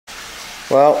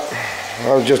Well,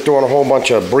 I was just doing a whole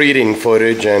bunch of breeding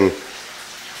footage and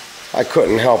I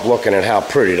couldn't help looking at how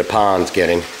pretty the pond's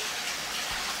getting.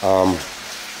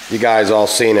 You guys all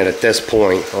seen it at this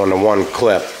point on the one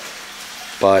clip.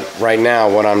 But right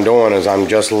now what I'm doing is I'm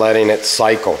just letting it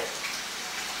cycle.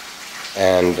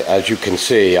 And as you can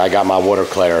see, I got my water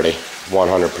clarity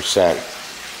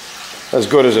 100%. As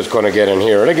good as it's going to get in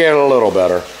here. It'll get a little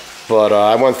better. But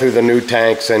I went through the new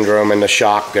tank syndrome and the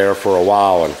shock there for a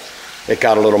while, and it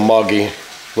got a little muggy,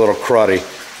 a little cruddy.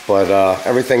 But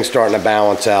everything's starting to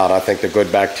balance out. I think the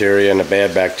good bacteria and the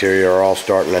bad bacteria are all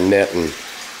starting to knit, and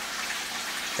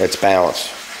it's balanced.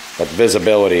 But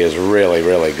visibility is really,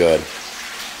 really good.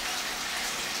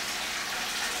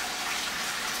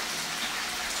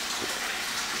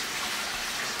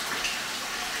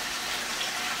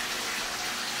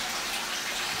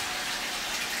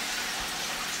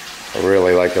 I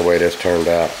really like the way this turned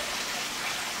out.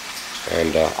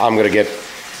 And I'm going to get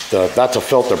that's a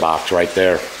filter box right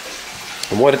there.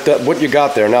 And what you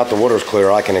got there, now that the water's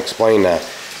clear, I can explain that.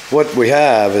 What we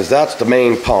have is that's the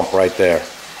main pump right there.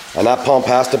 And that pump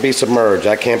has to be submerged.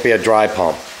 That can't be a dry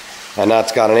pump. And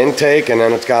that's got an intake and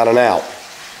then it's got an out.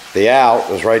 The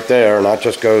out is right there, and that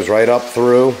just goes right up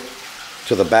through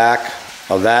to the back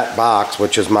of that box,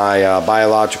 which is my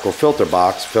biological filter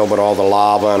box, filled with all the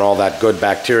lava and all that good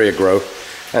bacteria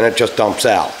growth, and it just dumps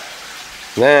out.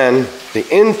 Then the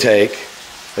intake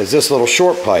is this little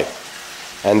short pipe,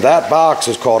 and that box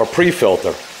is called a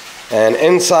pre-filter. And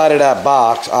inside of that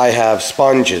box I have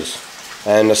sponges,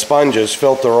 and the sponges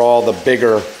filter all the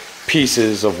bigger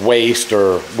pieces of waste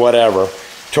or whatever,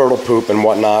 turtle poop and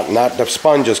whatnot, and the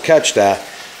sponges catch that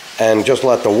and just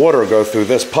let the water go through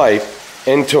this pipe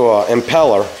into an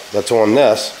impeller that's on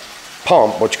this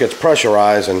pump, which gets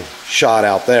pressurized and shot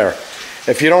out there.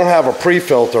 If you don't have a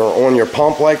pre-filter on your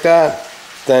pump like that,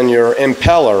 then your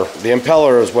impeller, the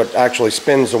impeller is what actually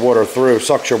spins the water through,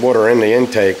 sucks your water in the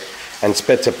intake and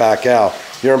spits it back out.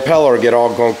 Your impeller will get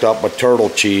all gunked up with turtle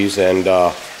cheese, and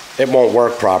it won't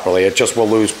work properly. It just will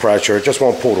lose pressure. It just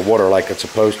won't pull the water like it's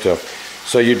supposed to.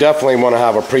 So you definitely want to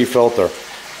have a pre-filter,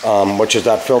 which is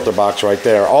that filter box right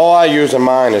there. All I use in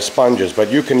mine is sponges,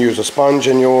 but you can use a sponge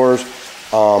in yours.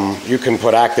 You can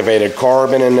put activated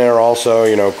carbon in there also,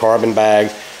 you know, carbon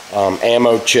bag,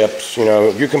 ammo chips, you know,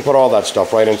 you can put all that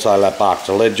stuff right inside that box.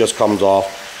 The lid just comes off.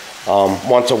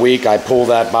 Once a week I pull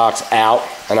that box out,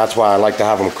 and that's why I like to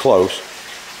have them close.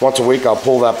 Once a week I'll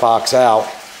pull that box out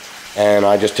and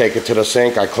I just take it to the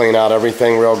sink. I clean out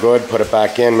everything real good, put it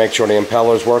back in, make sure the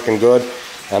impeller's working good,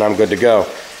 and I'm good to go.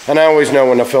 And I always know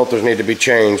when the filters need to be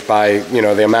changed by, you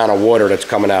know, the amount of water that's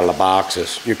coming out of the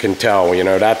boxes. You can tell, you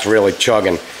know, that's really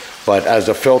chugging. But as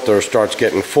the filter starts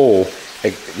getting full,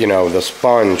 you know, the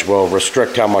sponge will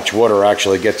restrict how much water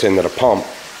actually gets into the pump,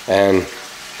 and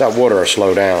that water will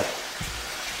slow down.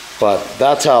 But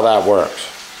that's how that works.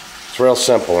 It's real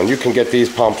simple, and you can get these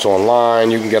pumps online.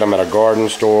 You can get them at a garden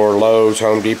store, Lowe's,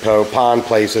 Home Depot, pond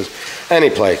places, any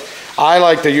place. I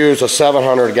like to use a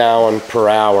 700 gallon per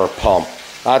hour pump.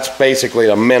 That's basically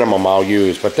the minimum I'll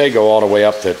use, but they go all the way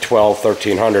up to 1200,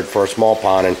 1300 for a small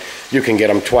pond, and you can get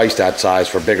them twice that size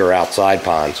for bigger outside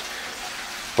ponds.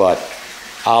 But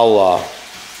well,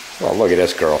 look at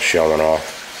this girl showing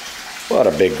off. What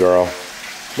a big girl.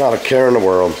 Not a care in the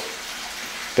world.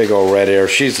 Big old red hair.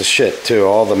 She's the shit too.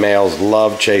 All the males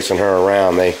love chasing her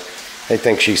around. They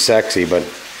think she's sexy, but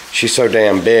she's so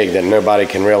damn big that nobody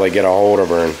can really get a hold of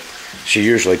her, and she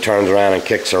usually turns around and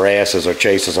kicks her asses or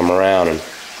chases them around, and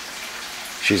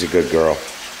she's a good girl.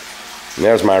 And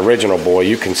there's my original boy.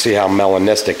 You can see how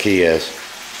melanistic he is.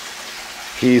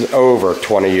 He's over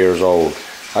 20 years old.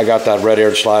 I got that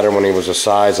red-haired slider when he was the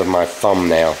size of my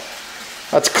thumbnail.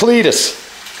 That's Cletus.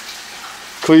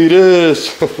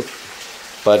 Cletus.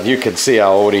 But you can see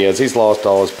how old he is. He's lost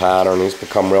all his pattern. He's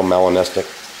become real melanistic.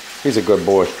 He's a good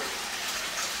boy.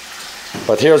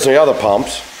 But here's the other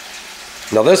pumps.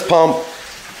 Now this pump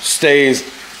stays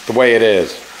the way it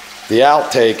is. The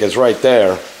outtake is right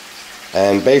there,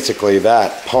 and basically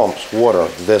that pumps water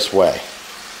this way.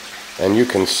 And you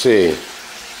can see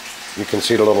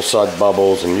the little sud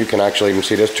bubbles, and you can actually even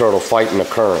see this turtle fighting the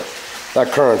current.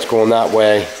 That current's going that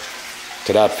way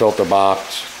to that filter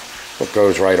box. It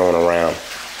goes right on around.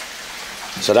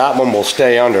 So that one will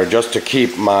stay under just to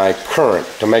keep my current,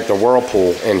 to make the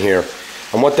whirlpool in here.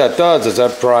 And what that does is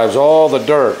that drives all the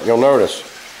dirt. You'll notice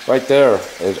right there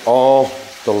is all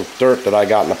the dirt that I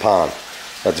got in the pond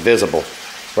that's visible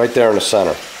right there in the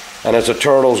center. And as the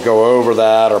turtles go over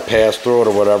that or pass through it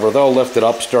or whatever, they'll lift it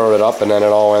up, stir it up, and then it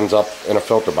all ends up in a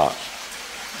filter box.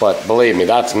 But believe me,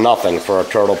 that's nothing for a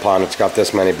turtle pond that's got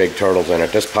this many big turtles in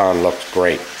it. This pond looks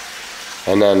great.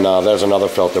 And then there's another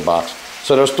filter box.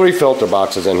 So there's 3 filter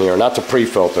boxes in here, and that's a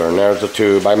pre-filter, and there's the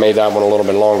tube. I made that one a little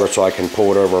bit longer so I can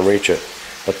pull it over and reach it.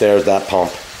 But there's that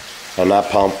pump, and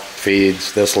that pump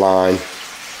feeds this line.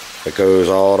 It goes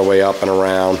all the way up and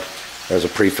around. There's a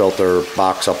pre-filter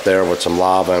box up there with some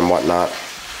lava and whatnot.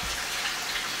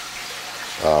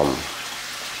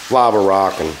 Lava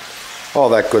rock and all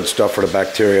that good stuff for the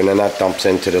bacteria, and then that dumps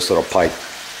into this little pipe.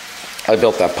 I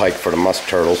built that pipe for the musk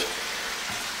turtles.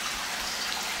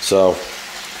 So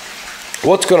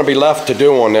what's going to be left to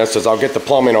do on this is I'll get the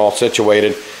plumbing all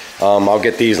situated. I'll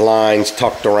get these lines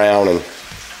tucked around, and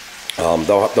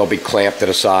they'll be clamped to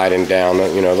the side and down.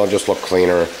 You know, they'll just look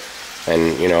cleaner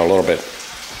and, you know, a little bit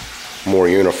more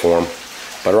uniform.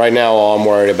 But right now all I'm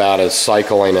worried about is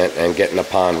cycling it and getting the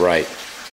pond right.